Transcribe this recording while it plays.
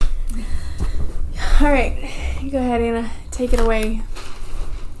Alright, go ahead, Anna. Take it away.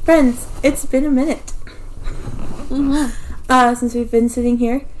 Friends, it's been a minute. Since we've been sitting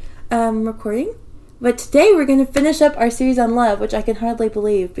here recording. But today we're going to finish up our series on love, which I can hardly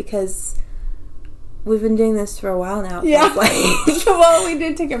believe because we've been doing this for a while now. Yeah. Well, we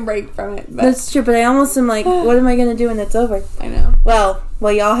did take a break from it. But that's true, but I almost am like, what am I going to do when it's over? I know. Well,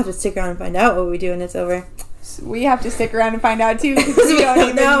 y'all have to stick around and find out what we do when it's over. So we have to stick around and find out too because we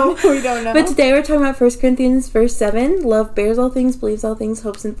don't know. We don't know. But today we're talking about 1 Corinthians verse 7. Love bears all things, believes all things,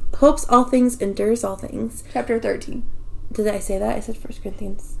 hopes all things, endures all things. Chapter 13. Did I say that? I said 1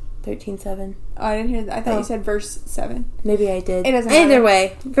 Corinthians 13:7. Oh, I didn't hear that. I thought you said verse 7. Maybe I did. It doesn't matter. Either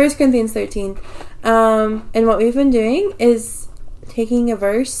way, 1 Corinthians 13. And what we've been doing is taking a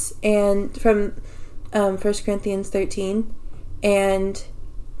verse and from 1 Corinthians 13 and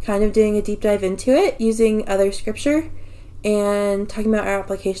kind of doing a deep dive into it using other scripture and talking about our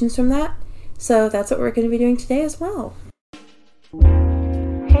applications from that. So that's what we're going to be doing today as well.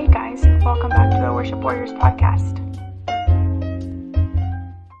 Hey guys, welcome back to the Worship Warriors podcast.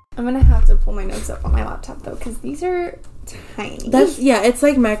 I'm going to have to pull my notes up on my laptop though because these are tiny. It's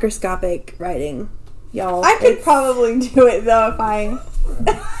like microscopic writing, y'all. I could probably do it though if I...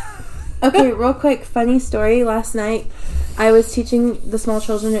 Okay, real quick, funny story. Last night, I was teaching the small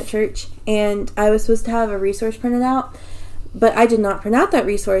children at church, and I was supposed to have a resource printed out, but I did not print out that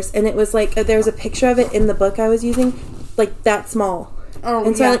resource, and it was like, there was a picture of it in the book I was using, like, that small. Oh,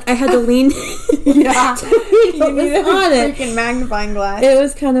 and so I had to lean yeah. to read what was on it. Freaking magnifying glass. It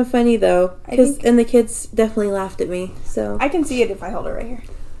was kind of funny, though, and the kids definitely laughed at me, so. I can see it if I hold it right here.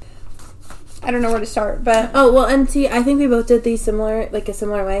 I don't know where to start, but... Oh, well, and see, I think we both did these a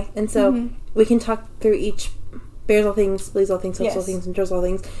similar way, and so we can talk through each, bears all things, believes all things, hopes all things, endures all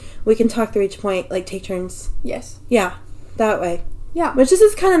things. We can talk through each point, like, take turns. Yes. Yeah, that way. Yeah. Which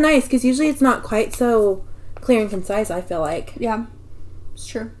is kind of nice, because usually it's not quite so clear and concise, I feel like. Yeah, it's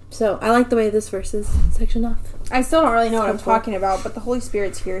true. So, I like the way this verse is sectioned off. I still don't really know what I'm talking about, but the Holy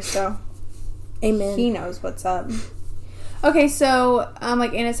Spirit's here, so... Amen. He knows what's up. Okay, so,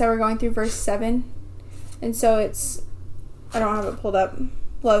 like Anna said, we're going through verse 7. And so it's... I don't have it pulled up.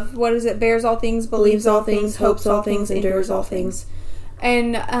 Love, what is it? Bears all things, believes all things, hopes all things, endures all things.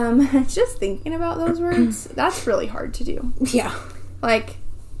 And just thinking about those words, that's really hard to do. Yeah. Like,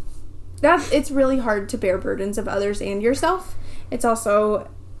 it's really hard to bear burdens of others and yourself. It's also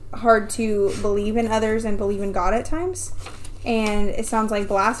hard to believe in others and believe in God at times. And it sounds like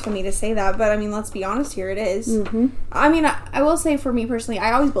blasphemy to say that, but I mean, let's be honest here, it is. Mm-hmm. I mean, I will say for me personally,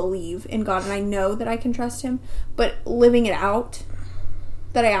 I always believe in God and I know that I can trust Him, but living it out,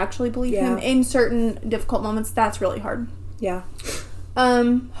 that I actually believe Him in certain difficult moments, that's really hard. Yeah.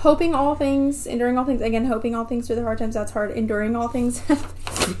 Hoping all things, enduring all things, again, hoping all things through the hard times, that's hard. Enduring all things.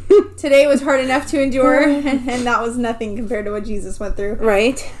 Today was hard enough to endure, and that was nothing compared to what Jesus went through.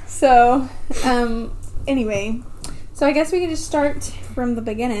 Right. So, anyway... So I guess we can just start from the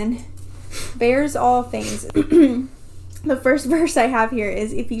beginning. Bears all things. The first verse I have here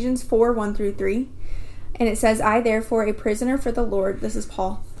is Ephesians 4:1-3. And it says, I, therefore, a prisoner for the Lord, this is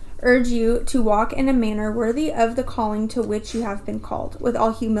Paul, urge you to walk in a manner worthy of the calling to which you have been called, with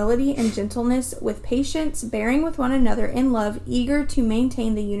all humility and gentleness, with patience, bearing with one another in love, eager to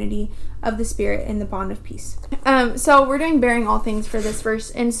maintain the unity of the Spirit in the bond of peace. So we're doing bearing all things for this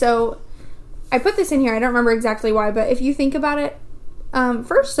verse. And so... I put this in here. I don't remember exactly why, but if you think about it,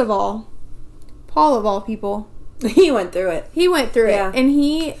 first of all, Paul of all people, he went through it. He went through it, and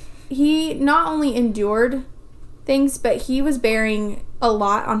he not only endured things, but he was bearing a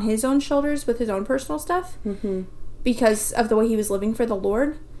lot on his own shoulders with his own personal stuff because of the way he was living for the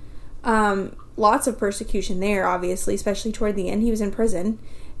Lord. Lots of persecution there, obviously, especially toward the end. He was in prison,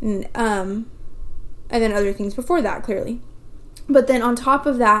 and then other things before that, clearly. But then on top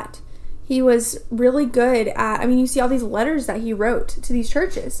of that, he was really good at, I mean, you see all these letters that he wrote to these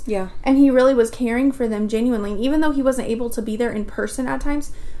churches. Yeah. And he really was caring for them genuinely. And even though he wasn't able to be there in person at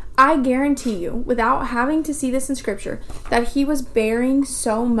times, I guarantee you, without having to see this in Scripture, that he was bearing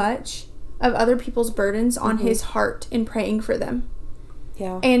so much of other people's burdens on his heart in praying for them.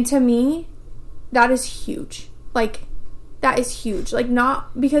 Yeah. And to me, that is huge. Like, that is huge. Like,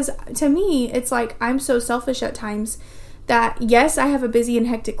 not, because to me, it's like, I'm so selfish at times that, yes, I have a busy and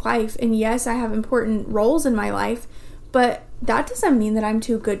hectic life, and yes, I have important roles in my life, but that doesn't mean that I'm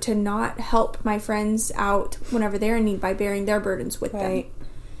too good to not help my friends out whenever they're in need by bearing their burdens with them.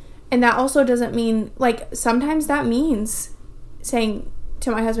 And that also doesn't mean, like, sometimes that means saying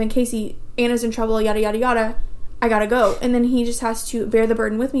to my husband, Casey, Anna's in trouble, yada, yada, yada, I gotta go. And then he just has to bear the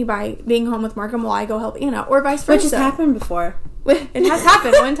burden with me by being home with Markham while I go help Anna, or vice versa. Which has happened before. It has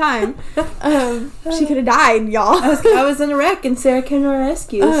happened one time. She could have died, y'all. I was in a wreck and Sarah came to our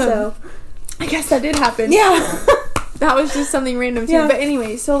rescue, so I guess that did happen. yeah. That was just something random too. Yeah. But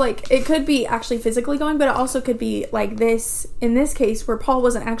anyway, so like it could be actually physically going, but it also could be like this in this case where Paul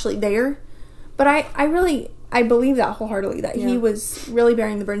wasn't actually there. But I believe that wholeheartedly, that he was really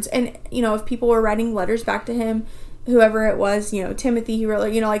bearing the burdens. And if people were writing letters back to him, whoever it was, Timothy, he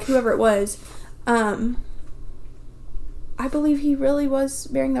wrote, like whoever it was, I believe he really was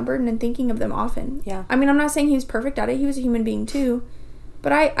bearing that burden and thinking of them often. Yeah. I mean, I'm not saying he was perfect at it. He was a human being too,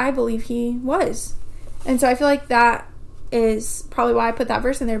 but I believe he was. And so I feel like that is probably why I put that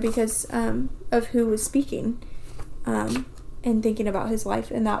verse in there, because of who was speaking and thinking about his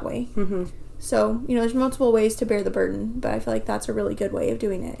life in that way. Mm-hmm. So, there's multiple ways to bear the burden, but I feel like that's a really good way of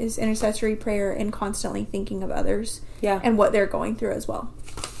doing it, is intercessory prayer and constantly thinking of others and what they're going through as well.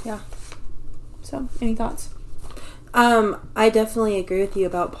 Yeah. So, any thoughts? I definitely agree with you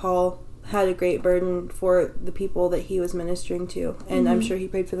about Paul had a great burden for the people that he was ministering to, and I'm sure he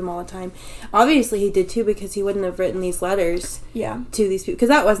prayed for them all the time. Obviously he did too, because he wouldn't have written these letters to these people, because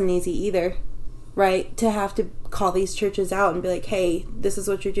that wasn't easy either, right? To have to call these churches out and be like, hey, this is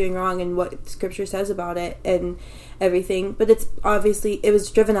what you're doing wrong and what scripture says about it and everything. But it's obviously, it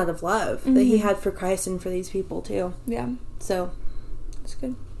was driven out of love that he had for Christ and for these people too. Yeah. So that's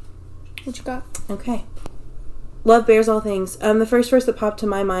good. What you got? Okay. Love bears all things. The first verse that popped to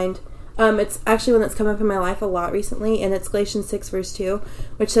my mind, it's actually one that's come up in my life a lot recently, and it's Galatians 6 verse 2,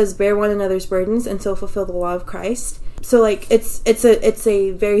 which says, bear one another's burdens and so fulfill the law of Christ. So like it's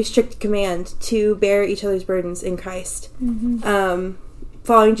a very strict command to bear each other's burdens in Christ.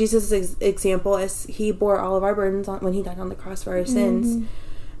 Following Jesus' example, as he bore all of our burdens when he died on the cross for our sins.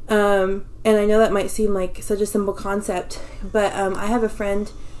 And I know that might seem like such a simple concept, but I have a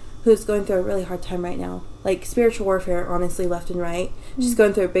friend who's going through a really hard time right now, like spiritual warfare, honestly, left and right. She's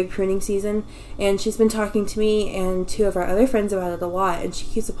going through a big pruning season, and she's been talking to me and two of our other friends about it a lot, and she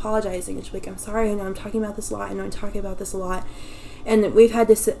keeps apologizing, and she's like, I'm sorry, I know I'm talking about this a lot, I know I'm talking about this a lot. And we've had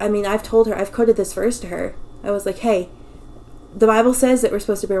this, I've told her, I've quoted this verse to her. I was like, hey, the Bible says that we're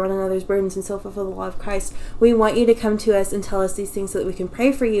supposed to bear one another's burdens and so fulfill the law of Christ. We want you to come to us and tell us these things so that we can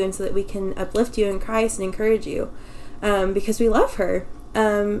pray for you and so that we can uplift you in Christ and encourage you, because we love her.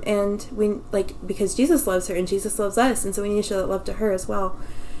 And we because Jesus loves her and Jesus loves us, and so we need to show that love to her as well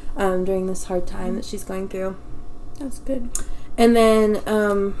during this hard time that she's going through. That's good. And then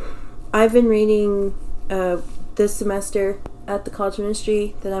I've been reading this semester at the college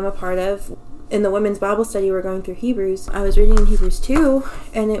ministry that I'm a part of. In the women's Bible study, we're going through Hebrews. I was reading in Hebrews 2,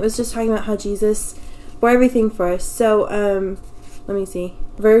 and it was just talking about how Jesus bore everything for us. So let me see.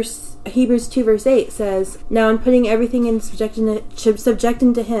 Hebrews 2 verse 8 says, now in putting everything in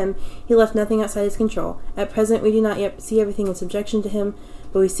subjecting to him, he left nothing outside his control. At present we do not yet see everything in subjection to him,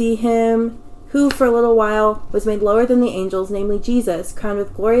 but we see him who for a little while was made lower than the angels, namely Jesus, crowned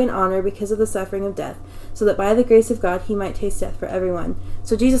with glory and honor because of the suffering of death, so that by the grace of God he might taste death for everyone.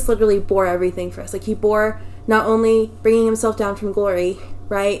 So Jesus literally bore everything for us. Like, he bore not only bringing himself down from glory,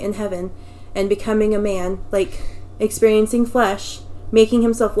 right, in heaven, and becoming a man, like experiencing flesh, making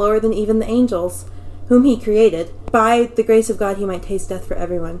himself lower than even the angels whom he created. By the grace of God he might taste death for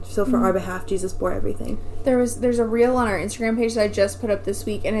everyone. So for our behalf, Jesus bore everything. There's a reel on our Instagram page that I just put up this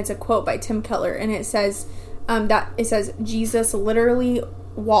week, and it's a quote by Tim Keller, and it says Jesus literally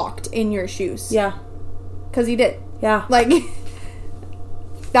walked in your shoes. Yeah. Because he did. Yeah. Like,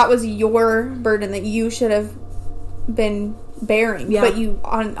 that was your burden that you should have been bearing. Yeah. But you,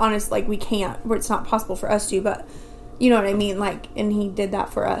 honest, like, we can't, where it's not possible for us to, but you know what I mean? Like, and he did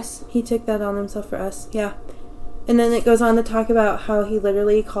that for us. He took that on himself for us. Yeah. And then it goes on to talk about how he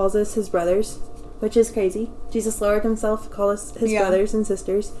literally calls us his brothers, which is crazy. Jesus lowered himself to call us his brothers and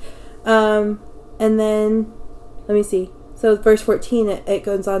sisters. And then, let me see. So verse 14, it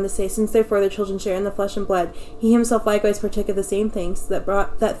goes on to say, since therefore the children share in the flesh and blood, he himself likewise partook of the same things,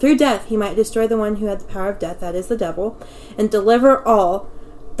 that through death he might destroy the one who had the power of death, that is the devil, and deliver all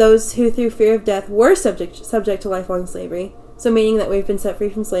those who through fear of death were subject to lifelong slavery. So meaning that we've been set free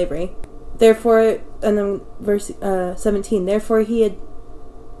from slavery. Therefore, and then verse 17, therefore he had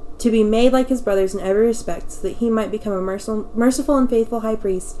to be made like his brothers in every respect, so that he might become a merciful and faithful high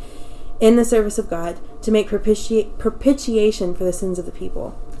priest in the service of God, to make propitiation for the sins of the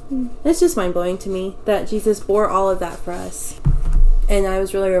people. It's just mind-blowing to me that Jesus bore all of that for us. And I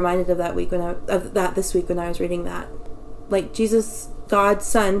was really reminded of that this week when I was reading that. Like, Jesus, God's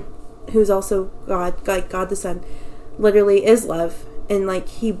Son, who's also God, like God the Son, literally is love, and like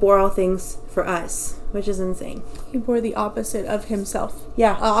he bore all things for us, which is insane. He bore the opposite of himself.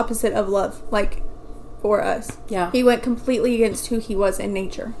 Yeah. Opposite of love. Like, for us. Yeah. He went completely against who he was in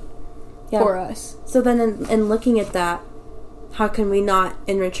nature for us. So then in looking at that, how can we not,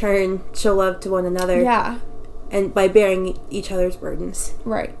 in return, show love to one another? Yeah. And by bearing each other's burdens.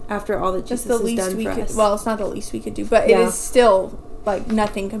 Right. After all that Jesus has done for us. Well, it's not the least we could do, but it is still, like,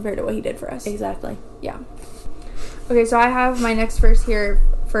 nothing compared to what he did for us. Exactly. Yeah. Okay, so I have my next verse here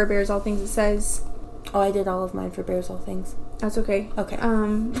for Bears All Things. It says... Oh, I did all of mine for Bears All Things. That's okay. Okay.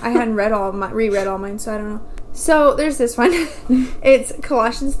 I hadn't reread all mine, so I don't know. So, there's this one. It's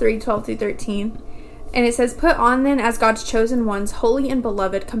Colossians 3:12-13. And it says, "Put on then as God's chosen ones, holy and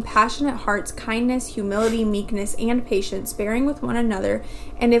beloved, compassionate hearts, kindness, humility, meekness, and patience, bearing with one another.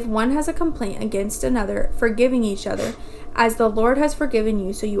 And if one has a complaint against another, forgiving each other. As the Lord has forgiven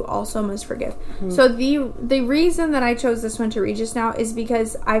you, so you also must forgive." Mm-hmm. So the reason that I chose this one to read just now is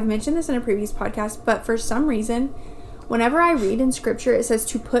because I've mentioned this in a previous podcast, but for some reason, whenever I read in Scripture, it says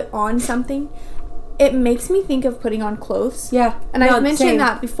to put on something. It makes me think of putting on clothes. Yeah. And I've mentioned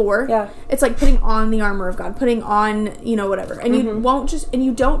that before. Yeah. It's like putting on the armor of God, putting on, whatever. And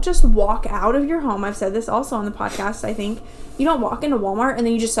you don't just walk out of your home. I've said this also on the podcast, I think. You don't walk into Walmart and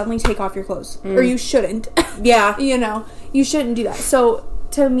then you just suddenly take off your clothes. Or you shouldn't. Yeah. You shouldn't do that. So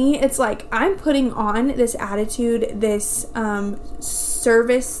to me, it's like I'm putting on this attitude, this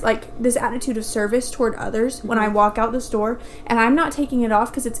service, like this attitude of service toward others when I walk out the store, and I'm not taking it off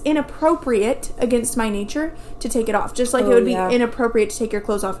because it's inappropriate against my nature to take it off, just like it would be inappropriate to take your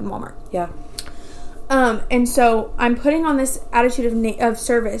clothes off in Walmart. Yeah. And so I'm putting on this attitude of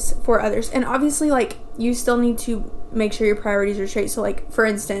service for others, and obviously, like, you still need to make sure your priorities are straight. So, like, for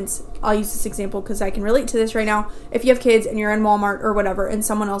instance, I'll use this example because I can relate to this right now. If you have kids and you're in Walmart or whatever, and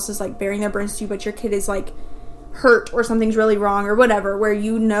someone else is, like, bearing their burdens to you, but your kid is, like, hurt or something's really wrong or whatever, where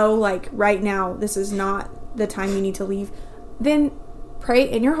like, right now, this is not the time you need to leave, then pray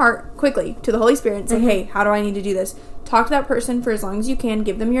in your heart quickly to the Holy Spirit and say, hey, how do I need to do this? Talk to that person for as long as you can.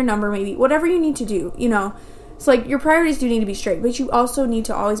 Give them your number, maybe. Whatever you need to do, It's like, your priorities do need to be straight, but you also need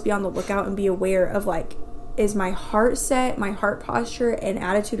to always be on the lookout and be aware of, like, is my heart set, my heart posture, and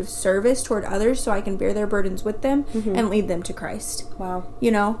attitude of service toward others so I can bear their burdens with them and lead them to Christ. Wow.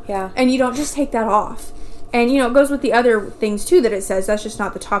 Yeah. And you don't just take that off. And, it goes with the other things, too, that it says. That's just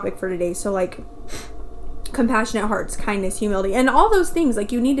not the topic for today. So, like, compassionate hearts, kindness, humility, and all those things.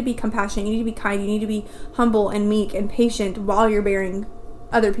 Like, you need to be compassionate, you need to be kind, you need to be humble and meek and patient while you're bearing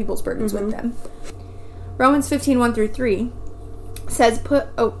other people's burdens with them. Romans 15:1-3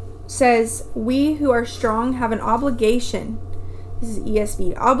 says, "We who are strong have an obligation," this is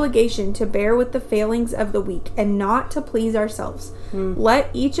ESV, "obligation to bear with the failings of the weak and not to please ourselves. Let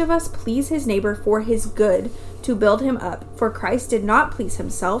each of us please his neighbor for his good, to build him up. For Christ did not please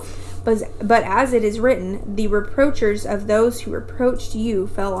himself, but as it is written, the reproachers of those who reproached you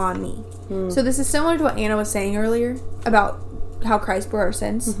fell on me." So this is similar to what Anna was saying earlier about how Christ bore our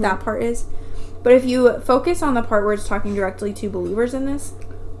sins. That part is. But if you focus on the part where it's talking directly to believers in this,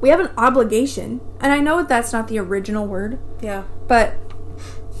 we have an obligation. And I know that's not the original word. Yeah. But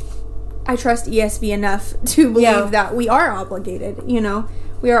I trust ESV enough to believe that we are obligated,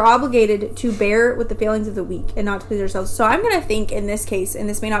 We are obligated to bear with the failings of the weak and not to please ourselves. So I'm going to think in this case, and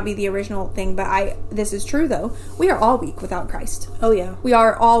this may not be the original thing, but this is true though, we are all weak without Christ. Oh yeah. We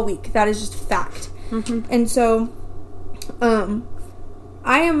are all weak. That is just fact. And so,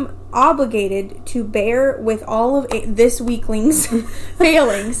 I am obligated to bear with all of this weakling's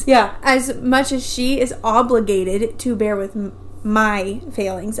failings. Yeah. As much as she is obligated to bear with my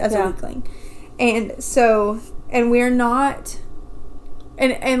failings as a weakling. And so, and we're not,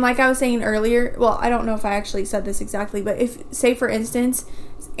 and like I was saying earlier, well, I don't know if I actually said this exactly, but if, say for instance,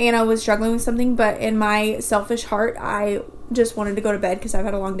 Anna was struggling with something, but in my selfish heart, I just wanted to go to bed because I've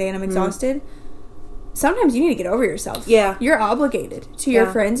had a long day and I'm exhausted. Sometimes you need to get over yourself. Yeah. You're obligated to your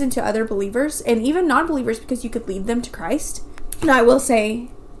friends and to other believers and even non-believers because you could lead them to Christ. And I will say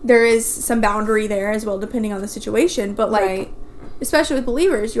there is some boundary there as well depending on the situation. But like, especially with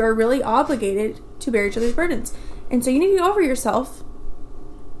believers, you are really obligated to bear each other's burdens. And so you need to get over yourself.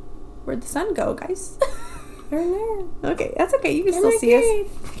 Where'd the sun go, guys? Okay, that's okay. You can still see us.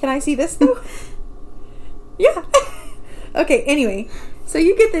 Can I see this though? Yeah. Okay, anyway. So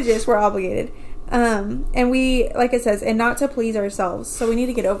you get the gist. We're obligated. And we, like it says, and not to please ourselves. So we need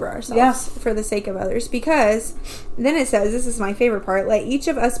to get over ourselves for the sake of others. Because then it says, this is my favorite part, let each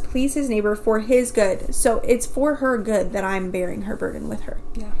of us please his neighbor for his good. So it's for her good that I'm bearing her burden with her.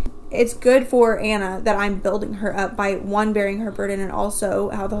 Yeah. It's good for Anna that I'm building her up by, one, bearing her burden, and also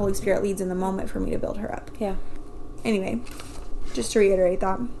how the Holy Spirit leads in the moment for me to build her up. Yeah. Anyway, just to reiterate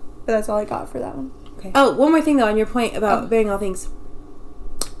that. But that's all I got for that one. Okay. Oh, one more thing though on your point about bearing all things.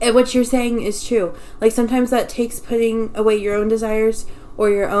 what you're saying is true. Like, sometimes that takes putting away your own desires or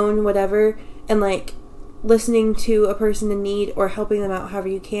your own whatever and, like, listening to a person in need or helping them out however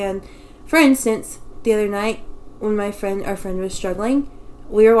you can. For instance, the other night when our friend was struggling,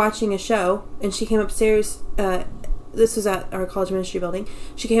 we were watching a show and she came upstairs. This was at our college ministry building.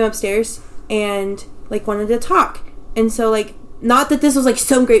 She came upstairs and, like, wanted to talk. And so, like, not that this was, like,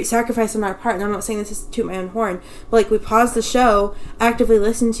 some great sacrifice on our part, and I'm not saying this is to toot my own horn, but, like, we paused the show, actively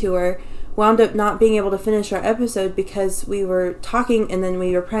listened to her, wound up not being able to finish our episode because we were talking and then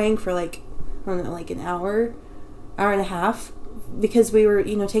we were praying for, like, I don't know, like an hour and a half, because we were,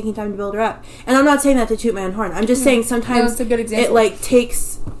 you know, taking time to build her up. And I'm not saying that to toot my own horn. I'm just saying sometimes it's a good example. It, like,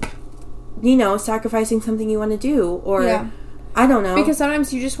 takes, you know, sacrificing something you want to do, or I don't know. Because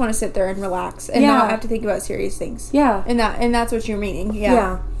sometimes you just want to sit there and relax and not have to think about serious things. Yeah. And that's what you're meaning.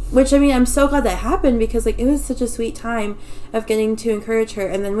 Yeah. Which, I mean, I'm so glad that happened because, like, it was such a sweet time of getting to encourage her.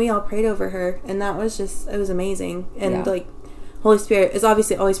 And then we all prayed over her. And that was just, it was amazing. And, like, Holy Spirit is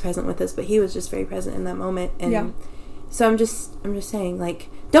obviously always present with us, but he was just very present in that moment. And so I'm just saying, like,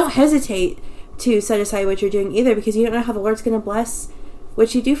 don't hesitate to set aside what you're doing either, because you don't know how the Lord's going to bless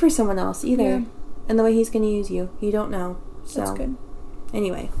what you do for someone else either. Yeah. And the way he's going to use you. You don't know. So, that's good.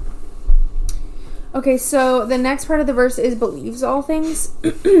 Anyway. Okay, so the next part of the verse is believes all things.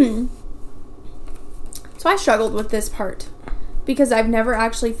 So I struggled with this part because I've never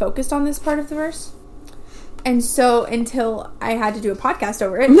actually focused on this part of the verse. And so until I had to do a podcast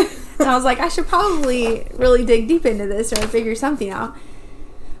over it, and I was like, I should probably really dig deep into this or figure something out.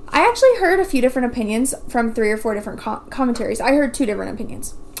 I actually heard a few different opinions from 3 or 4 different commentaries. I heard 2 different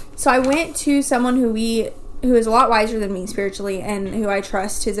opinions. So I went to someone who is a lot wiser than me spiritually and who I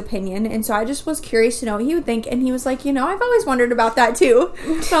trust his opinion. And so I just was curious to know what he would think. And he was like, you know, I've always wondered about that too.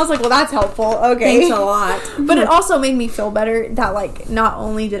 So I was like, well, that's helpful. Okay. Thanks a lot. But it also made me feel better that, like, not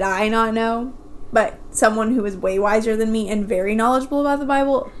only did I not know, but someone who was way wiser than me and very knowledgeable about the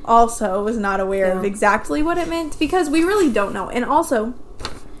Bible also was not aware of exactly what it meant, because we really don't know. And also,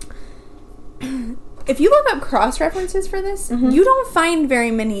 if you look up cross-references for this, you don't find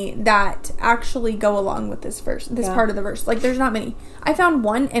very many that actually go along with this verse, part of the verse. Like, there's not many. I found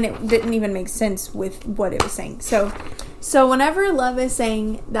one, and it didn't even make sense with what it was saying. So whenever Love is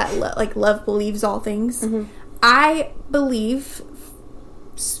saying that, like, love believes all things, I believe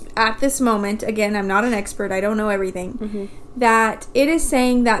at this moment, again, I'm not an expert, I don't know everything, that it is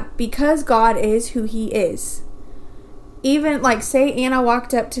saying that because God is who he is, even, like, say Anna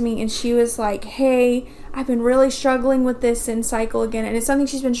walked up to me and she was like, hey, I've been really struggling with this sin cycle again, and it's something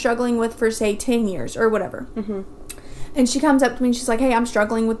she's been struggling with for, say, 10 years or whatever. And she comes up to me and she's like, hey, I'm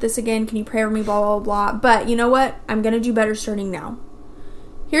struggling with this again, can you pray for me, blah, blah, blah. But you know what? I'm going to do better starting now.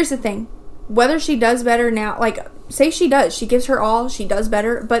 Here's the thing. Whether she does better now, like, say she does. She gives her all, she does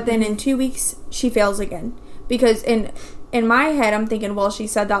better, but then in 2 weeks, she fails again. Because in my head, I'm thinking, well, she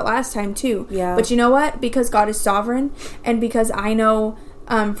said that last time too. Yeah. But you know what? Because God is sovereign, and because I know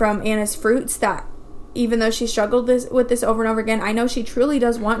from Anna's fruits that even though she struggled with this over and over again, I know she truly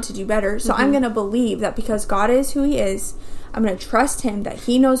does want to do better. So I'm going to believe that because God is who he is, I'm going to trust him that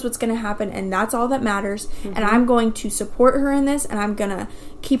he knows what's going to happen, and that's all that matters. And I'm going to support her in this, and I'm going to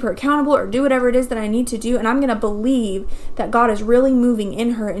keep her accountable or do whatever it is that I need to do. And I'm going to believe that God is really moving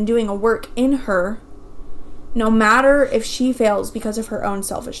in her and doing a work in her, no matter if she fails because of her own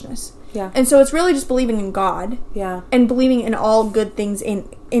selfishness. Yeah. And so it's really just believing in God. Yeah. And believing in all good things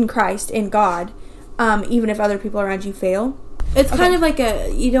in Christ, in God, even if other people around you fail. It's kind of like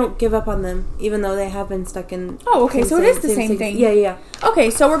you don't give up on them, even though they have been stuck in... Oh, okay, so it is the same thing. Yeah. Okay,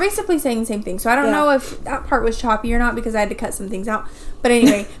 so we're basically saying the same thing. So I don't know if that part was choppy or not, because I had to cut some things out. But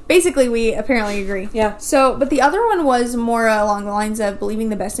anyway, basically we apparently agree. Yeah. So, but the other one was more along the lines of believing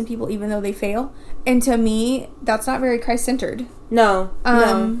the best in people even though they fail. And to me, that's not very Christ-centered. No.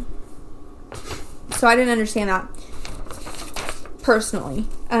 No. So I didn't understand that personally.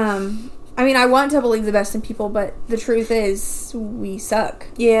 I mean, I want to believe the best in people, but the truth is, we suck.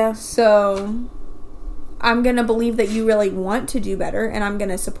 Yeah. So, I'm going to believe that you really want to do better, and I'm going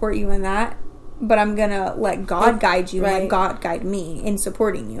to support you in that, but I'm going to let God guide you, and let God guide me in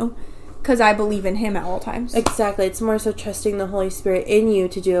supporting you, because I believe in him at all times. Exactly. It's more so trusting the Holy Spirit in you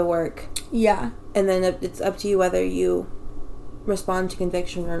to do a work. Yeah. And then it's up to you whether you respond to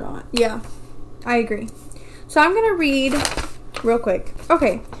conviction or not. Yeah. I agree. So, I'm going to read real quick.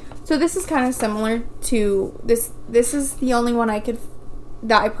 Okay. So this is kind of similar to this. This is the only one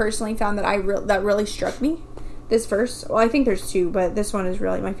that I personally found that that really struck me. This verse. Well, I think there's 2, but this one is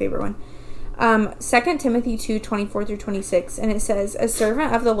really my favorite one. 2 Timothy 2:24 through 26, and it says, "A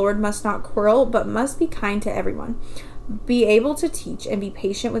servant of the Lord must not quarrel, but must be kind to everyone, Be able to teach and be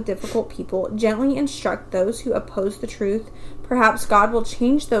patient with difficult people. Gently instruct those who oppose the truth. Perhaps God will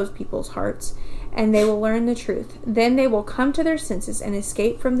change those people's hearts, and they will learn the truth. Then they will come to their senses and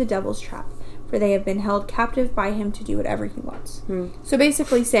escape from the devil's trap, for they have been held captive by him to do whatever he wants. So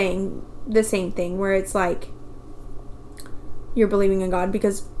basically saying the same thing, where it's like, you're believing in God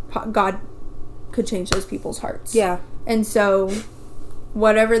because God could change those people's hearts. Yeah. And so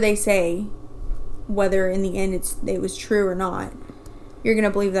whatever they say, whether in the end it was true or not, you're going to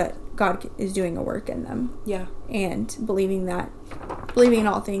believe that God is doing a work in them. Yeah. And believing in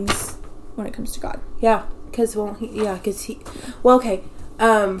all things when it comes to God. Yeah. Okay.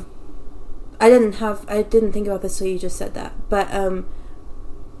 I didn't think about this till you just said that. But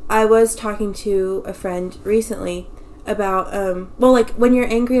I was talking to a friend recently about when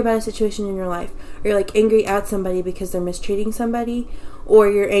you're angry about a situation in your life, or you're like angry at somebody because they're mistreating somebody, or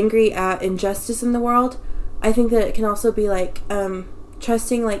you're angry at injustice in the world, I think that it can also be like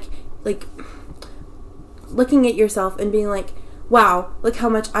trusting, like looking at yourself and being like, wow, look how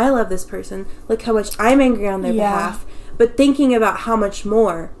much I love this person, look how much I'm angry on their behalf, but thinking about how much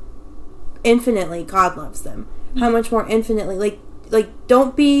more infinitely God loves them, how much more infinitely, like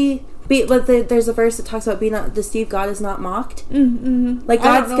don't be there's a verse that talks about be not deceived, God is not mocked. Like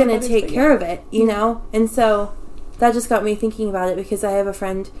God's gonna take care of it, you know. And so that just got me thinking about it, because I have a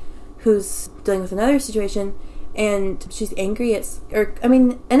friend who's dealing with another situation, and she's angry it's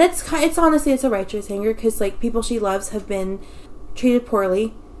honestly it's a righteous anger, because like people she loves have been treated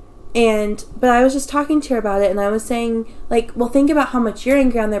poorly. But I was just talking to her about it, and I was saying, like, well, think about how much you're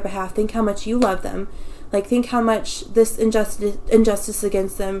angry on their behalf. Think how much you love them. Like, think how much this injustice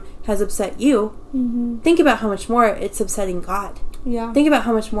against them has upset you. Think about how much more it's upsetting God. Yeah. Think about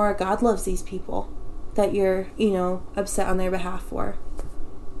how much more God loves these people that you're, upset on their behalf for.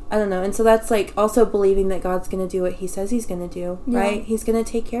 I don't know. And so that's, like, also believing that God's going to do what he says he's going to do, right? He's going to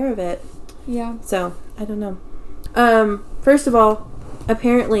take care of it. Yeah. So, I don't know. First of all,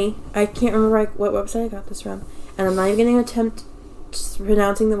 apparently, I can't remember what website I got this from, and I'm not even going to attempt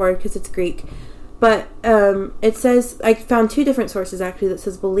pronouncing the word because it's Greek. But it says, I found two different sources actually that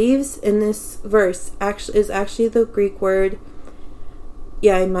says believes in this verse is actually the Greek word.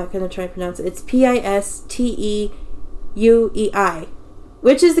 Yeah, I'm not going to try to pronounce it. It's Pisteui,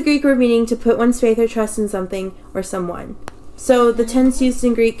 which is the Greek word meaning to put one's faith or trust in something or someone. So the tense used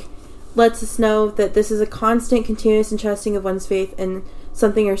in Greek lets us know that this is a constant, continuous entrusting of one's faith in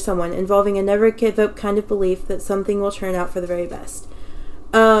something or someone, involving a never give up kind of belief that something will turn out for the very best.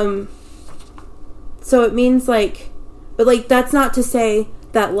 So it means but that's not to say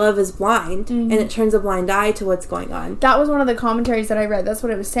that love is blind and it turns a blind eye to what's going on. That was one of the commentaries that I read. That's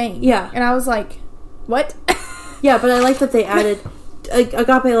what it was saying. Yeah. And I was like, what? Yeah, but I like that they added,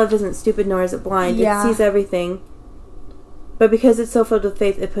 agape love isn't stupid nor is it blind. Yeah. It sees everything. But because it's so filled with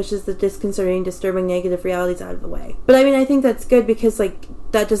faith, it pushes the disconcerting, disturbing, negative realities out of the way. But I mean, I think that's good because,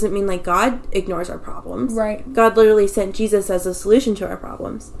 that doesn't mean, God ignores our problems. Right. God literally sent Jesus as a solution to our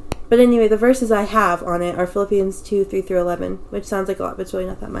problems. But anyway, the verses I have on it are Philippians 2:3-11, which sounds like a lot, but it's really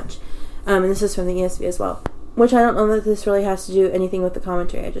not that much. And this is from the ESV as well. Which I don't know that this really has to do anything with the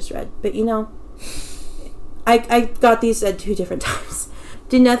commentary I just read. But, I got these at two different times.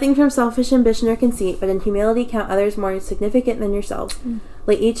 Do nothing from selfish ambition or conceit, but in humility count others more significant than yourselves.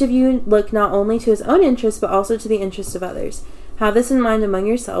 Let each of you look not only to his own interests, but also to the interests of others. Have this in mind among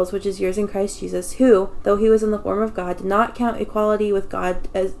yourselves, which is yours in Christ Jesus, who, though he was in the form of God, did not count equality with God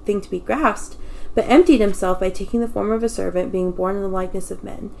as a thing to be grasped, but emptied himself by taking the form of a servant, being born in the likeness of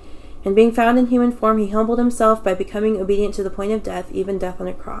men. And being found in human form, he humbled himself by becoming obedient to the point of death, even death on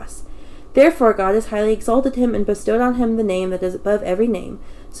a cross. Therefore God has highly exalted him and bestowed on him the name that is above every name,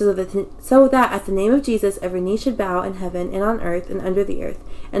 so that at the name of Jesus every knee should bow in heaven and on earth and under the earth,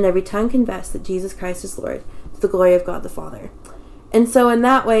 and every tongue confess that Jesus Christ is Lord, to the glory of God the Father. And so in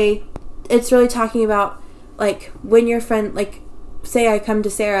that way, it's really talking about, when your friend, say I come to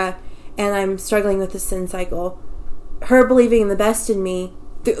Sarah and I'm struggling with the sin cycle, her believing in the best in me,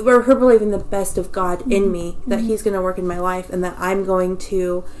 or her believing the best of God in me, that he's going to work in my life and that I'm going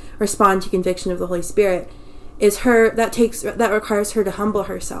to respond to conviction of the Holy Spirit, that requires her to humble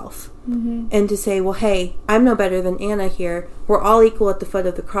herself and to say, well, hey, I'm no better than Anna here. We're all equal at the foot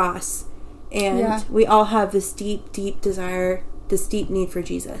of the cross. And we all have this deep, deep desire, this deep need for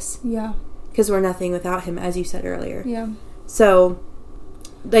Jesus. Yeah. Because we're nothing without him, as you said earlier. Yeah. So,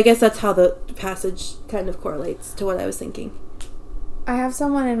 I guess that's how the passage kind of correlates to what I was thinking. I have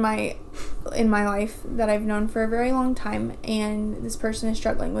someone in my life that I've known for a very long time, and this person is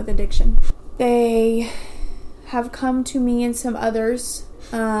struggling with addiction. They have come to me and some others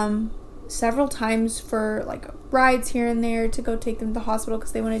several times for like rides here and there to go take them to the hospital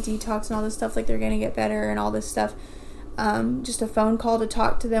because they want to detox and all this stuff, like they're going to get better and all this stuff. Just a phone call to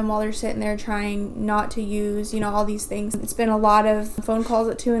talk to them while they're sitting there trying not to use, all these things. It's been a lot of phone calls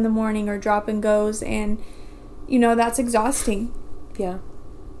at 2 a.m. or drop and goes, and that's exhausting. Yeah.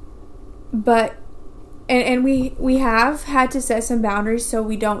 But and we have had to set some boundaries so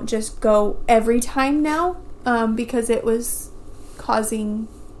we don't just go every time now, because it was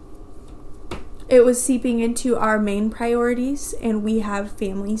seeping into our main priorities, and we have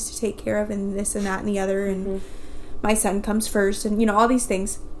families to take care of and this and that and the other, and my son comes first, and all these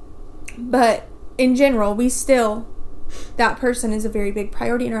things. But in general, that person is a very big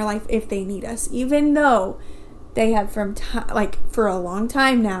priority in our life if they need us, even though they have for a long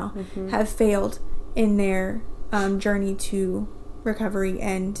time now have failed in their journey recovery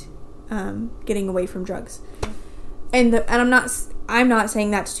and getting away from drugs. And I'm not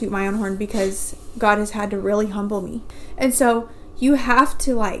saying that to toot my own horn, because God has had to really humble me. And so you have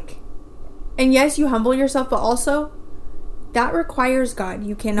to and yes, you humble yourself, but also that requires God.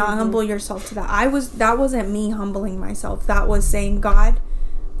 You cannot humble yourself to that. That wasn't me humbling myself. That was saying, God,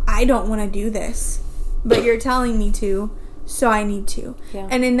 I don't want to do this, but you're telling me to, so I need to. Yeah.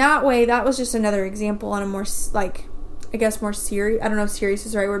 And in that way, that was just another example on a more, more serious, I don't know if serious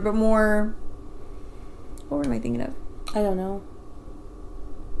is the right word, but more, what word am I thinking of? I don't know.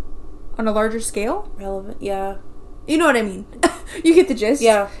 On a larger scale? Relevant, yeah. You know what I mean. You get the gist.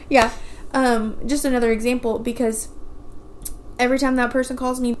 Yeah. Yeah. Just another example, because every time that person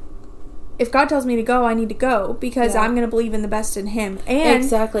calls me, if God tells me to go, I need to go, because I'm going to believe in the best in Him. And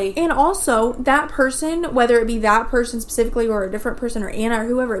exactly. And also, that person, whether it be that person specifically or a different person or Anna or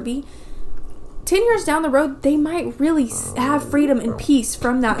whoever it be, 10 years down the road, they might really have freedom and peace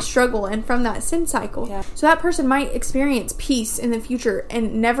from that struggle and from that sin cycle. Yeah. So that person might experience peace in the future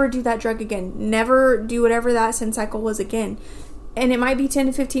and never do that drug again, never do whatever that sin cycle was again. And it might be 10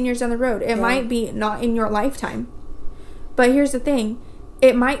 to 15 years down the road. It might be not in your lifetime. But here's the thing.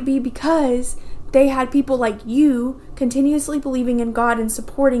 It might be because they had people like you continuously believing in God and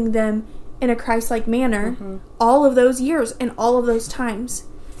supporting them in a Christ-like manner all of those years and all of those times.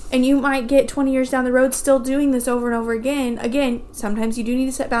 And you might get 20 years down the road still doing this over and over again. Again, sometimes you do need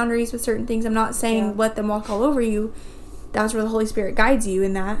to set boundaries with certain things. I'm not saying let them walk all over you. That's where the Holy Spirit guides you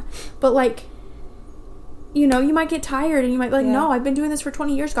in that. But you might get tired and you might be like, no, I've been doing this for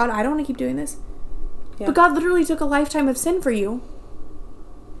 20 years, God. I don't want to keep doing this. Yeah. But God literally took a lifetime of sin for you.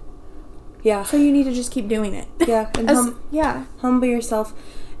 Yeah. So you need to just keep doing it. Yeah. And humble yourself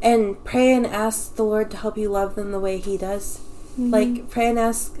and pray and ask the Lord to help you love them the way He does. Pray and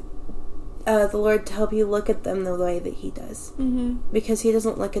ask the Lord to help you look at them the way that He does. Because He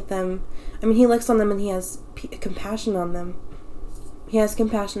doesn't look at them. I mean, He looks on them and He has compassion on them. He has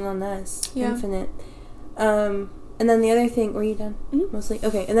compassion on us. Yeah. Infinite. And then the other thing, were you done? Mostly?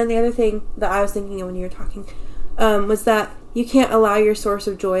 Okay. And then the other thing that I was thinking of when you were talking was that you can't allow your source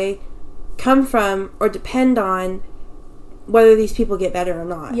of joy come from or depend on whether these people get better or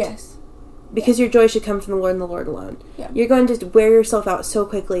not. Yes. Because your joy should come from the Lord and the Lord alone. Yeah. You're going to wear yourself out so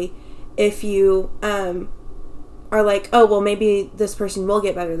quickly if you are like, oh, well, maybe this person will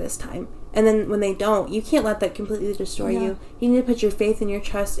get better this time. And then when they don't, you can't let that completely destroy you. You need to put your faith and your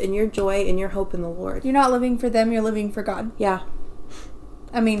trust and your joy and your hope in the Lord. You're not living for them, you're living for God. Yeah.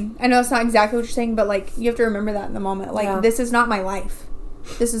 I mean, I know it's not exactly what you're saying, but you have to remember that in the moment. This is not my life.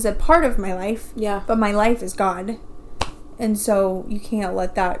 This is a part of my life. Yeah. But my life is God. And so you can't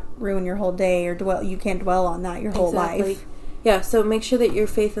let that ruin your whole day or you can't dwell on that your whole life. Yeah, so make sure that your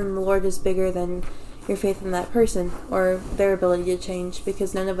faith in the Lord is bigger than your faith in that person or their ability to change,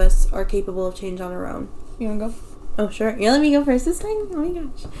 because none of us are capable of change on our own. You want to go? Oh, sure. You let me go first this time? Oh my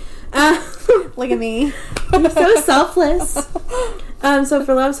gosh. Look at me. I'm so selfless. So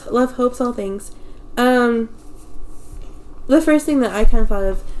for love hopes all things. The first thing that I kind of thought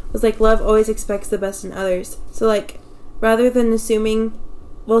of was love always expects the best in others. So rather than assuming,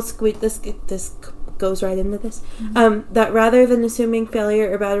 this goes right into this, that rather than assuming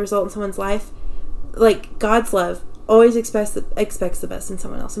failure or bad result in someone's life, God's love always expects the best in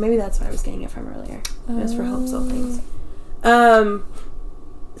someone else. So maybe that's where I was getting it from earlier. It was for hopes all things.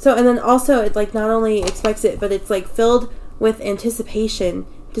 So, and then also it not only expects it, but it's filled with anticipation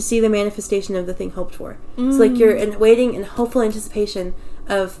to see the manifestation of the thing hoped for. So you're waiting in hopeful anticipation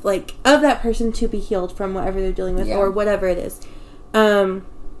of of that person to be healed from whatever they're dealing with or whatever it is.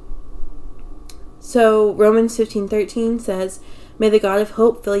 So Romans 15:13 says, "May the God of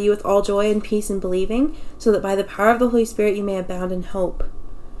hope fill you with all joy and peace in believing, so that by the power of the Holy Spirit you may abound in hope."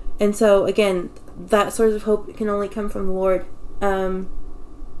 And so again, that source of hope can only come from the Lord.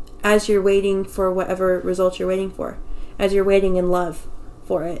 as you're waiting for whatever result you're waiting for, as you're waiting in love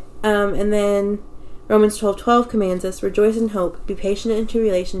for it. And then Romans 12:12 commands us, rejoice in hope, be patient in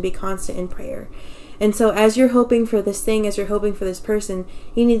tribulation, be constant in prayer. And so as you're hoping for this thing, as you're hoping for this person,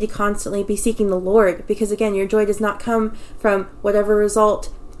 you need to constantly be seeking the Lord, because again, your joy does not come from whatever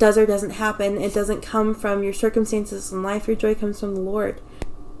result does or doesn't happen. It doesn't come from your circumstances in life. Your joy comes from the Lord.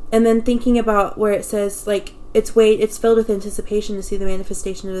 And then thinking about where it says, like, it's filled with anticipation to see the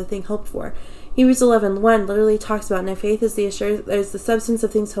manifestation of the thing hoped for. Hebrews 11:1 literally talks about, now faith is the substance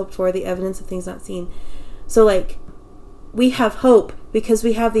of things hoped for, the evidence of things not seen. So, like, we have hope because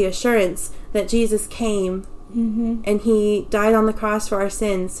we have the assurance that Jesus came and he died on the cross for our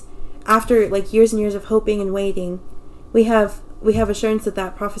sins. After, like, years and years of hoping and waiting, we have assurance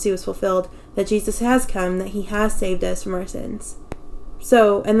that prophecy was fulfilled, that Jesus has come, that he has saved us from our sins.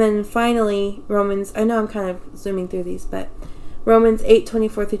 So, and then finally, Romans, I know I'm kind of zooming through these, but Romans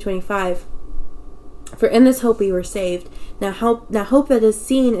 8:24-25. For in this hope we were saved. Now hope that is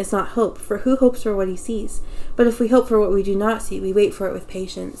seen is not hope, for who hopes for what he sees? But if we hope for what we do not see, we wait for it with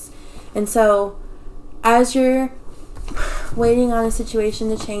patience. And so, as you're waiting on a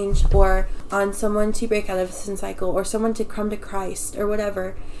situation to change, or on someone to break out of a sin cycle, or someone to come to Christ, or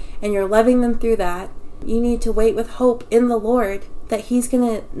whatever, and you're loving them through that, you need to wait with hope in the Lord that he's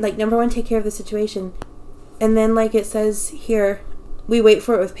gonna, like, number one, take care of the situation. And then, like it says here, we wait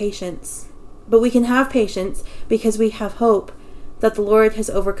for it with patience. But we can have patience because we have hope that the Lord has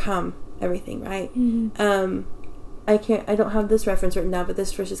overcome everything, right? Mm-hmm. I don't have this reference written down, but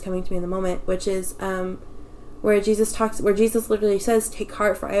this verse is coming to me in the moment, which is where Jesus literally says, take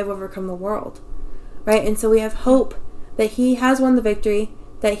heart, for I have overcome the world, right? And so we have hope that he has won the victory,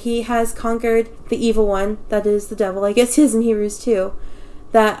 that he has conquered the evil one, that is the devil, I guess it is in Hebrews 2,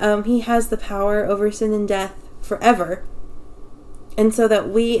 that he has the power over sin and death forever. And so that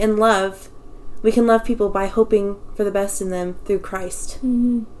we can love people by hoping for the best in them through Christ.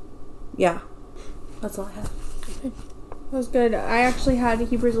 Mm-hmm. Yeah. That's all I have. That was good. I actually had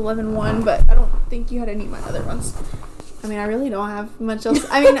Hebrews 11:1, but I don't think you had any of my other ones. I mean, I really don't have much else.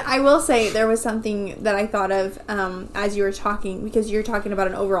 I mean, I will say there was something that I thought of as you were talking, because you're talking about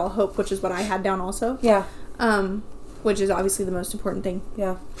an overall hope, which is what I had down also. Yeah. Which is obviously the most important thing.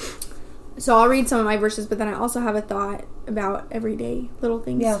 Yeah. So I'll read some of my verses, but then I also have a thought about everyday little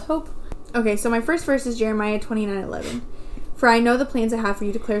things. Yeah. Hope. Okay, so my first verse is Jeremiah 29:11. For I know the plans I have for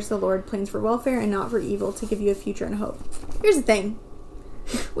you, declares the Lord, plans for welfare and not for evil, to give you a future and a hope. Here's the thing.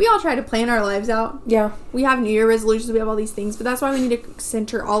 We all try to plan our lives out. Yeah. We have New Year resolutions, we have all these things, but that's why we need to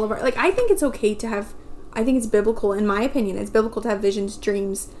center all of our... Like, I think it's okay to have... I think it's biblical, in my opinion, it's biblical to have visions,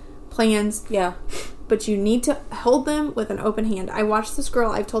 dreams, plans. Yeah. But you need to hold them with an open hand. I watched this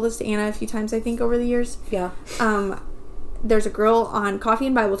girl, I've told this to Anna a few times, I think, over the years. Yeah. There's a girl on Coffee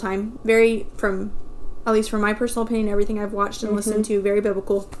and Bible Time, at least from my personal opinion, everything I've watched and listened to, very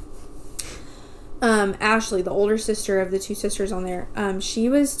biblical. Ashley, the older sister of the two sisters on there, she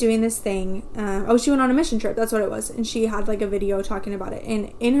was doing this thing. She went on a mission trip. That's what it was. And she had like a video talking about it.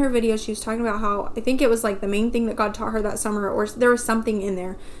 And in her video, she was talking about how, I think it was like the main thing that God taught her that summer, or there was something in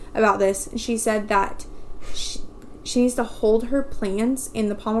there about this. And she said that she needs to hold her plans in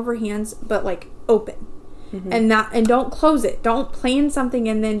the palm of her hands, but like open. Mm-hmm. And don't close it. Don't plan something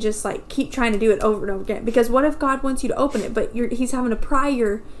and then just like keep trying to do it over and over again. Because what if God wants you to open it, but he's having to pry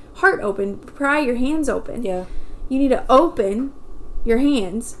your heart open, pry your hands open. Yeah. You need to open your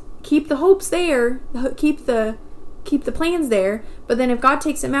hands, keep the hopes there, keep the plans there, but then if God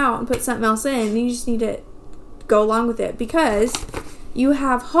takes them out and puts something else in, you just need to go along with it, because you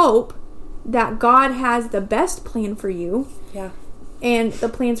have hope that God has the best plan for you. Yeah. And the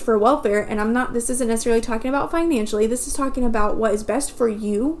plans for welfare, and this isn't necessarily talking about financially, this is talking about what is best for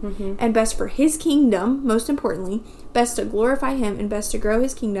you, and best for his kingdom, most importantly, best to glorify him and best to grow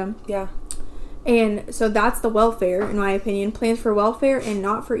his kingdom. Yeah. And so that's the welfare, in my opinion, plans for welfare and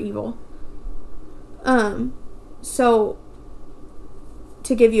not for evil. So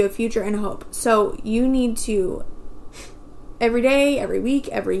to give you a future and hope. So you need to, every day, every week,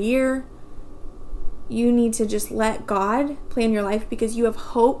 every year, you need to just let God plan your life, because you have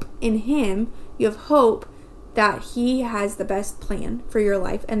hope in him. You have hope that he has the best plan for your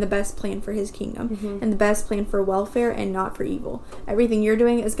life and the best plan for his kingdom, and the best plan for welfare and not for evil. Everything you're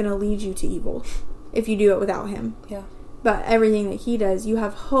doing is going to lead you to evil if you do it without him. Yeah. But everything that he does, you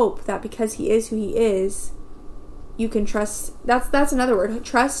have hope that because he is who he is, you can trust. That's another word.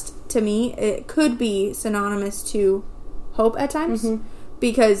 Trust, to me, it could be synonymous to hope at times,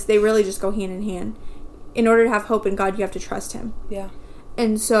 because they really just go hand in hand. In order to have hope in God, you have to trust him. Yeah.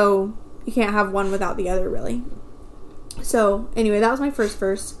 And so you can't have one without the other, really. So, anyway, that was my first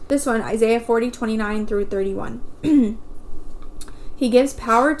verse. This one, Isaiah 40:29 through 31. He gives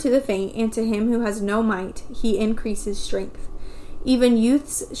power to the faint, and to him who has no might, he increases strength. Even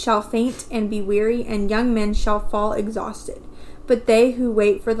youths shall faint and be weary, and young men shall fall exhausted. But they who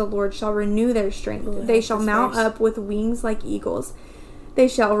wait for the Lord shall renew their strength. Ooh, they shall mount up with wings like eagles. They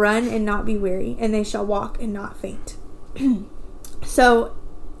shall run and not be weary, and they shall walk and not faint. So,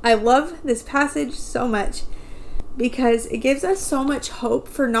 I love this passage so much because it gives us so much hope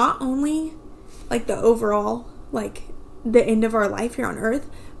for not only like the overall, like the end of our life here on earth,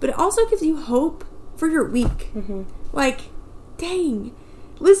 but it also gives you hope for your week. Like, dang.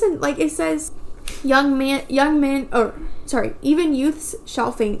 Listen, like it says, even youths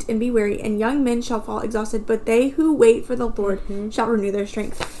shall faint and be weary, and young men shall fall exhausted, but they who wait for the Lord shall renew their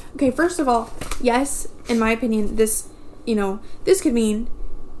strength. Okay, first of all, yes, in my opinion, this could mean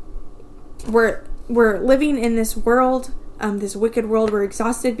we're living in this world, this wicked world. We're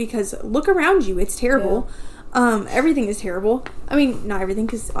exhausted because look around you. It's terrible. Everything is terrible. I mean, not everything,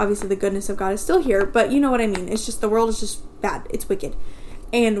 because obviously the goodness of God is still here, but you know what I mean. It's just, the world is just bad. It's wicked.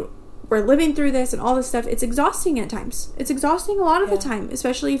 And we're living through this and all this stuff. It's exhausting at times. It's exhausting a lot of the time,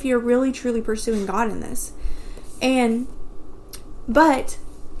 especially if you're really, truly pursuing God in this. But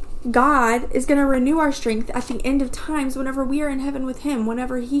God is going to renew our strength at the end of times whenever we are in heaven with Him,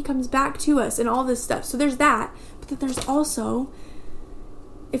 whenever He comes back to us and all this stuff. So there's that. But then there's also,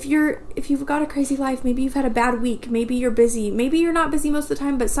 if you've got a crazy life, maybe you've had a bad week, maybe you're busy, maybe you're not busy most of the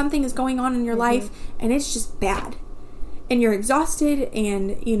time, but something is going on in your life and it's just bad. And you're exhausted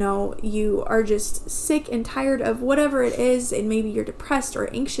and, you are just sick and tired of whatever it is, and maybe you're depressed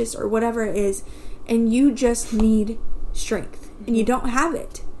or anxious or whatever it is, and you just need strength and you don't have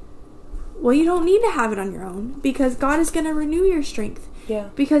it. Well, you don't need to have it on your own, because God is going to renew your strength. Yeah.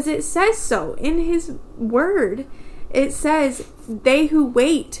 Because it says so in His Word. It says, they who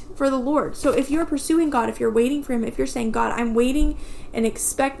wait for the Lord. So if you're pursuing God, if you're waiting for Him, if you're saying, God, I'm waiting and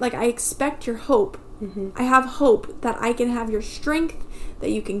I expect your hope. I have hope that I can have your strength,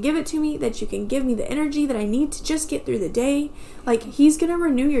 that you can give it to me, that you can give me the energy that I need to just get through the day. Like, He's going to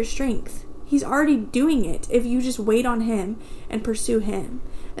renew your strength. He's already doing it if you just wait on Him and pursue Him.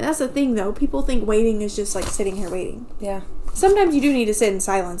 And that's the thing, though. People think waiting is just like sitting here waiting. Yeah. Sometimes you do need to sit in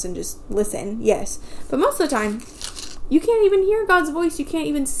silence and just listen, yes. But most of the time, you can't even hear God's voice. You can't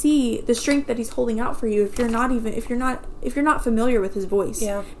even see the strength that He's holding out for you if you're not familiar with His voice.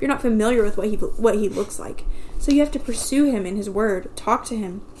 Yeah. If you're not familiar with what He looks like. So you have to pursue Him in His Word, talk to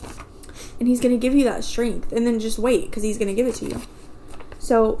Him, and He's going to give you that strength. And then just wait, because He's going to give it to you.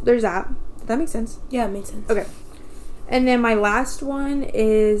 So there's that. Does that make sense? Yeah, it makes sense. Okay. And then my last one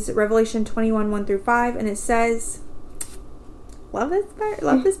is Revelation 21:1-5, and it says, love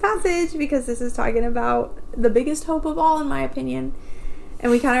this passage, because this is talking about the biggest hope of all, in my opinion.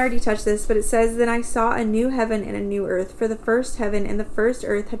 And we kind of already touched this, but it says, then I saw a new heaven and a new earth, for the first heaven and the first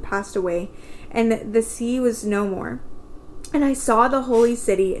earth had passed away, and the sea was no more. And I saw the holy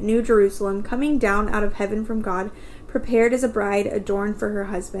city, New Jerusalem, coming down out of heaven from God, prepared as a bride adorned for her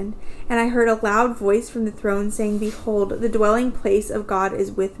husband. And I heard a loud voice from the throne saying, behold, the dwelling place of God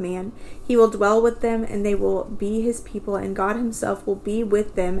is with man. He will dwell with them, and they will be His people, and God Himself will be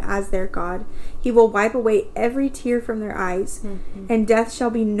with them as their God. He will wipe away every tear from their eyes, and death shall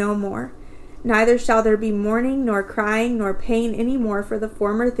be no more. Neither shall there be mourning, nor crying, nor pain any more, for the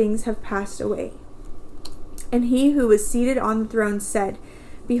former things have passed away. And He who was seated on the throne said,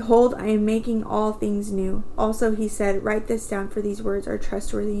 behold, I am making all things new. Also He said, write this down, for these words are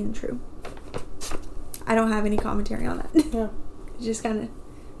trustworthy and true. I don't have any commentary on that. Yeah. It just kind of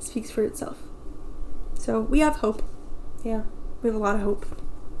speaks for itself. So we have hope. Yeah. We have a lot of hope.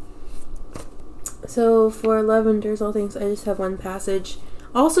 So for love endures all things, I just have one passage.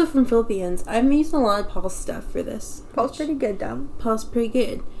 Also from Philippians. I'm using a lot of Paul's stuff for this. Paul's pretty good, though. Paul's pretty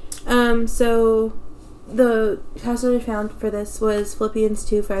good. So the passage I found for this was Philippians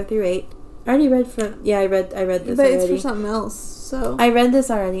 2:5-8. I already read I read this already. But it's for something else, so. I read this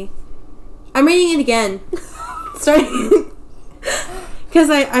already. I'm reading it again. Starting. Because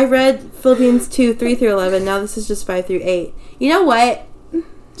I read Philippians 2:3-11. Now this is just 5-8. You know what?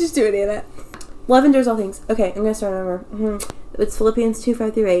 Just do it, Anna. Love endures all things. Okay, I'm going to start over. It's Philippians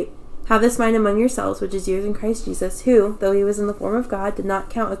 2:5-8. Have this mind among yourselves, which is yours in Christ Jesus, who, though He was in the form of God, did not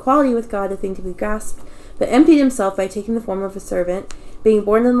count equality with God a thing to be grasped, but emptied Himself by taking the form of a servant, being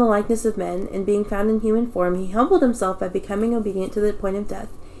born in the likeness of men, and being found in human form, He humbled Himself by becoming obedient to the point of death,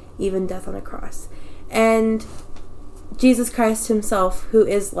 even death on a cross. And Jesus Christ Himself, who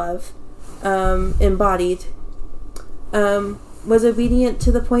is love, embodied, was obedient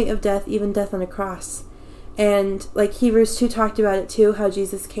to the point of death, even death on a cross. And like Hebrews 2 talked about it too, how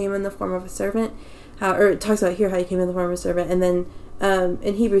Jesus came in the form of a servant, or it talks about here how he came in the form of a servant, and then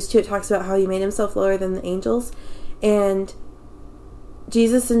in Hebrews 2 it talks about how he made himself lower than the angels. And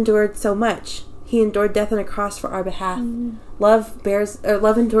Jesus endured so much. He endured death on a cross for our behalf. Mm-hmm.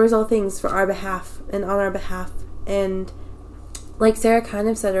 Love endures all things for our behalf and on our behalf. And like Sarah kind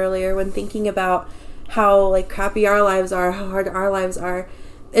of said earlier, when thinking about how like crappy our lives are, how hard our lives are,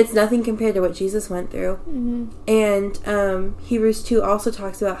 it's nothing compared to what Jesus went through. Mm-hmm. And Hebrews 2 also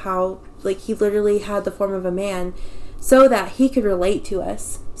talks about how like he literally had the form of a man so that he could relate to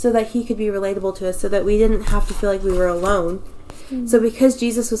us, so that he could be relatable to us, so that we didn't have to feel like we were alone. Mm-hmm. So because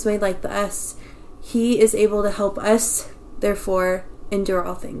Jesus was made like us, he is able to help us, therefore, endure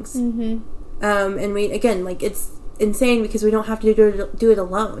all things. Mm-hmm. And we, again, like, it's insane because we don't have to do it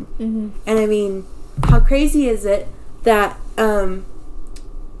alone. Mm-hmm. And I mean, how crazy is it that,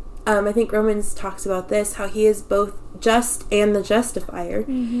 I think Romans talks about this, how he is both just and the justifier,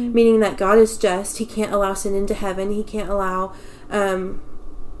 mm-hmm. meaning that God is just. He can't allow sin into heaven. He can't allow that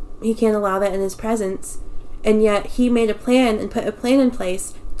in his presence. And yet he made a plan and put a plan in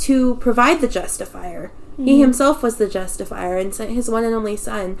place to provide the justifier. Mm-hmm. He himself was the justifier and sent his one and only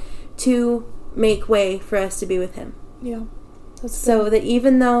son to make way for us to be with him. Yeah. So that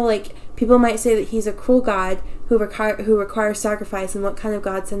even though, like, people might say that he's a cruel God who requires sacrifice, and what kind of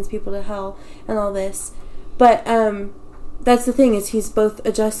God sends people to hell and all this, but that's the thing, is he's both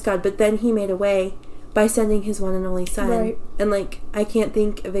a just God, but then he made a way by sending his one and only son. Right. And like, I can't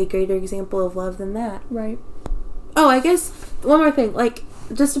think of a greater example of love than that. Right. Oh, I guess one more thing, like,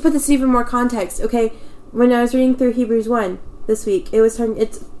 just to put this in even more context, okay, when I was reading through Hebrews 1 this week, it's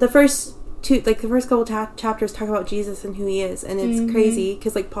the first couple chapters talk about Jesus and who he is, and it's mm-hmm. crazy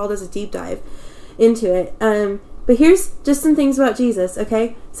because like Paul does a deep dive into it. But here's just some things about Jesus,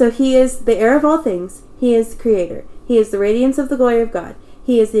 okay? So he is the heir of all things. He is the creator. He is the radiance of the glory of God.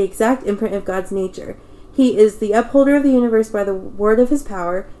 He is the exact imprint of God's nature. He is the upholder of the universe by the word of his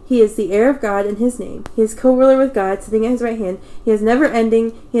power. He is the heir of God in his name. He is co-ruler with God, sitting at his right hand. He is never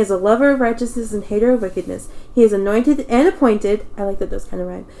ending. He is a lover of righteousness and hater of wickedness. He is anointed and appointed, I like that those kind of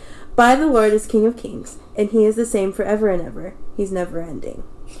rhyme, by the Lord as King of Kings, and he is the same forever and ever. He's never ending.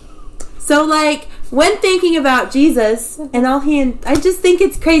 So, like, when thinking about Jesus and all I just think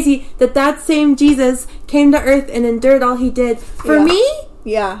it's crazy that same Jesus came to earth and endured all he did for me?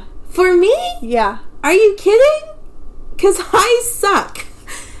 Yeah. For me? Yeah. Are you kidding? Because I suck.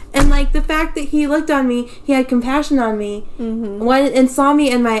 And, like, the fact that he looked on me, he had compassion on me, mm-hmm. and saw me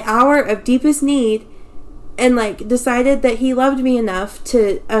in my hour of deepest need, and like decided that he loved me enough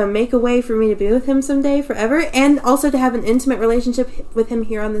to make a way for me to be with him someday forever, and also to have an intimate relationship with him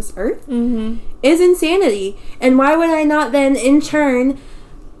here on this earth, mm-hmm. is insanity. And why would I not then in turn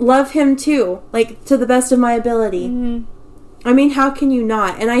love him too, like to the best of my ability? Mm-hmm. I mean, how can you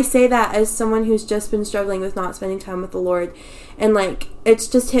not? And I say that as someone who's just been struggling with not spending time with the Lord, and like it's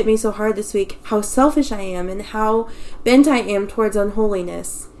just hit me so hard this week how selfish I am and how bent I am towards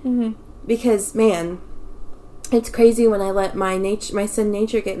unholiness. Mm-hmm. Because man, it's crazy when I let my sin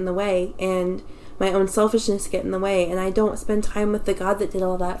nature get in the way and my own selfishness get in the way, and I don't spend time with the God that did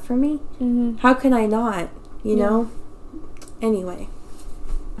all that for me. Mm-hmm. How can I not? You know? Anyway.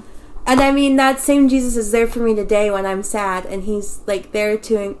 And I mean, that same Jesus is there for me today when I'm sad, and he's like there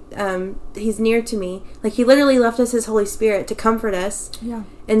to, he's near to me. Like, he literally left us his Holy Spirit to comfort us. Yeah.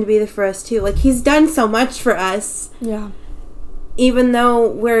 And to be there for us too. Like, he's done so much for us. Yeah. Even though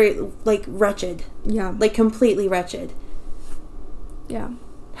we're, like, wretched. Yeah. Like, completely wretched. Yeah.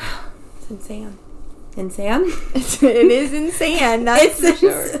 It's insane. Insane? It is insane. That's for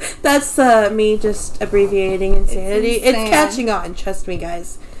sure. That's me just abbreviating insanity. It's catching on. Trust me,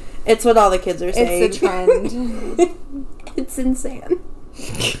 guys. It's what all the kids are saying. It's a trend. It's insane.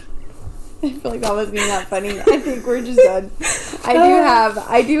 I feel like that was being that funny. I think we're just done.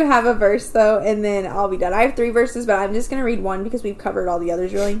 I do have a verse though, and then I'll be done. I have 3 verses, but I'm just gonna read one because we've covered all the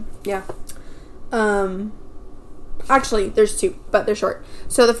others really. Yeah. Actually, there's 2, but they're short.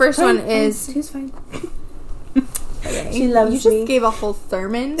 So the first one is. She's fine. Okay. She loves me. You just gave a whole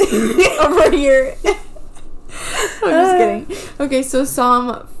sermon over here. I'm just kidding. Okay, so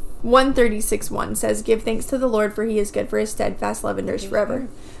Psalm 136:1 says, "Give thanks to the Lord, for he is good, for his steadfast love endures forever."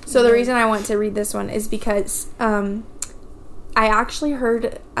 So the reason I want to read this one is because I actually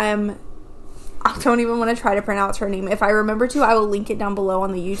heard I don't even want to try to pronounce her name. If I remember to, I will link it down below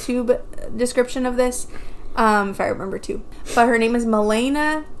on the YouTube description of this, if I remember to. But her name is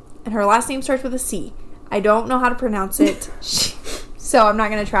Milena, and her last name starts with a C. I don't know how to pronounce it, so I'm not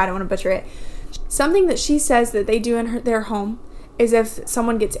going to try. I don't want to butcher it. Something that she says that they do in their home is if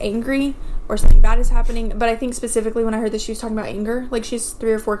someone gets angry or something bad is happening. But I think specifically when I heard that she was talking about anger, like she has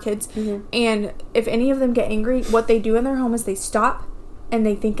 3 or 4 kids. Mm-hmm. And if any of them get angry, what they do in their home is they stop and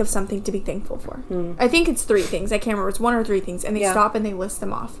they think of something to be thankful for. Mm. I think it's 3 things. I can't remember. It's 1 or 3 things. And they stop and they list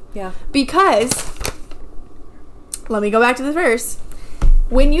them off. Yeah. Because, let me go back to this verse.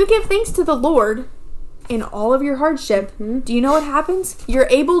 When you give thanks to the Lord in all of your hardship, do you know what happens? You're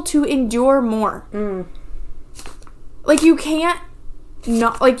able to endure more. Mm. Like you can't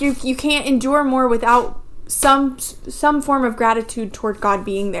you can't endure more without some form of gratitude toward God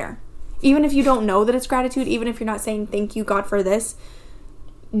being there. Even if you don't know that it's gratitude, even if you're not saying thank you God for this,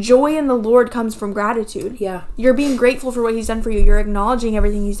 joy in the Lord comes from gratitude. Yeah. You're being grateful for what he's done for you. You're acknowledging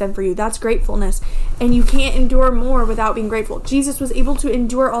everything he's done for you. That's gratefulness. And you can't endure more without being grateful. Jesus was able to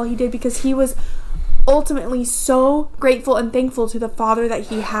endure all he did because he was ultimately so grateful and thankful to the Father that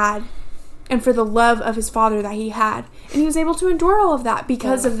he had and for the love of his Father that he had. And he was able to endure all of that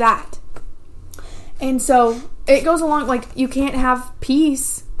because of that. And so it goes along, like, you can't have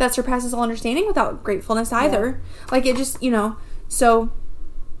peace that surpasses all understanding without gratefulness either. Yeah. Like, it just, so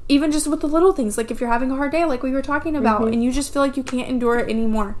even just with the little things, like if you're having a hard day, like we were talking about, and you just feel like you can't endure it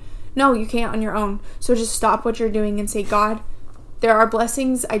anymore. No, you can't on your own. So just stop what you're doing and say, God, there are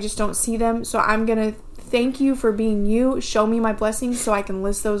blessings. I just don't see them. So I'm going to thank you for being you. Show me my blessings so I can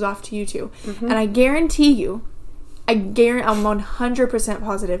list those off to you too. And I guarantee you, I'm 100%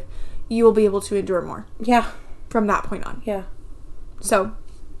 positive you will be able to endure more. Yeah. From that point on. Yeah. So,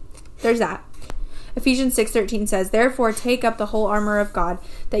 there's that. Ephesians 6:13 says, "Therefore take up the whole armor of God,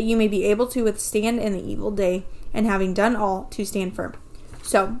 that you may be able to withstand in the evil day, and having done all, to stand firm."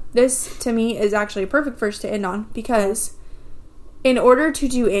 So, this to me is actually a perfect verse to end on, because in order to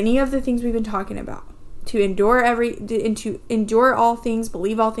do any of the things we've been talking about, to endure all things,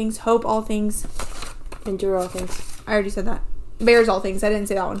 believe all things, hope all things, endure all things. I already said that. Bears all things. I didn't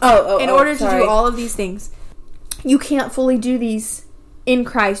say that one. In order to do all of these things, you can't fully do these in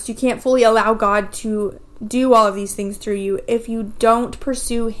Christ. You can't fully allow God to do all of these things through you if you don't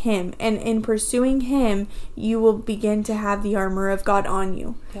pursue him. And in pursuing him, you will begin to have the armor of God on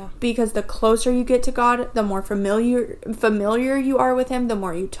you. Yeah. Because the closer you get to God, the more familiar you are with him, the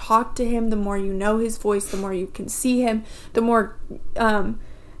more you talk to him, the more you know his voice, the more you can see him, the more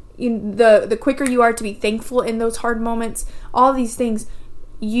the quicker you are to be thankful in those hard moments. All these things,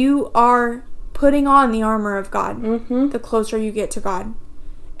 you are putting on the armor of God the closer you get to God.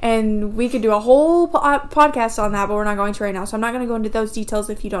 And we could do a whole podcast on that, but we're not going to right now. So I'm not going to go into those details.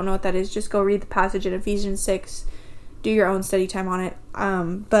 If you don't know what that is, just go read the passage in Ephesians 6. Do your own study time on it.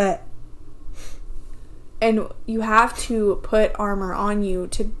 And you have to put armor on you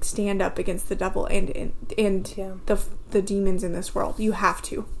to stand up against the devil and the demons in this world. You have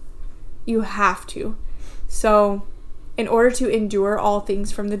to. You have to. So, in order to endure all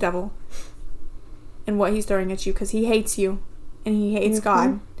things from the devil and what he's throwing at you, because he hates you and he hates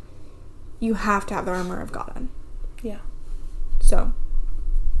God, you have to have the armor of God on. Yeah. So,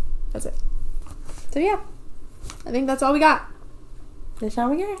 that's it. So, yeah. I think that's all we got. That's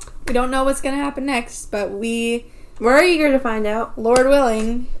all we got. We don't know what's going to happen next, but we're eager to find out. Lord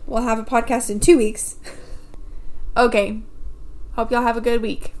willing, we'll have a podcast in 2 weeks. Okay. Hope y'all have a good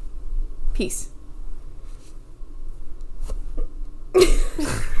week. Peace.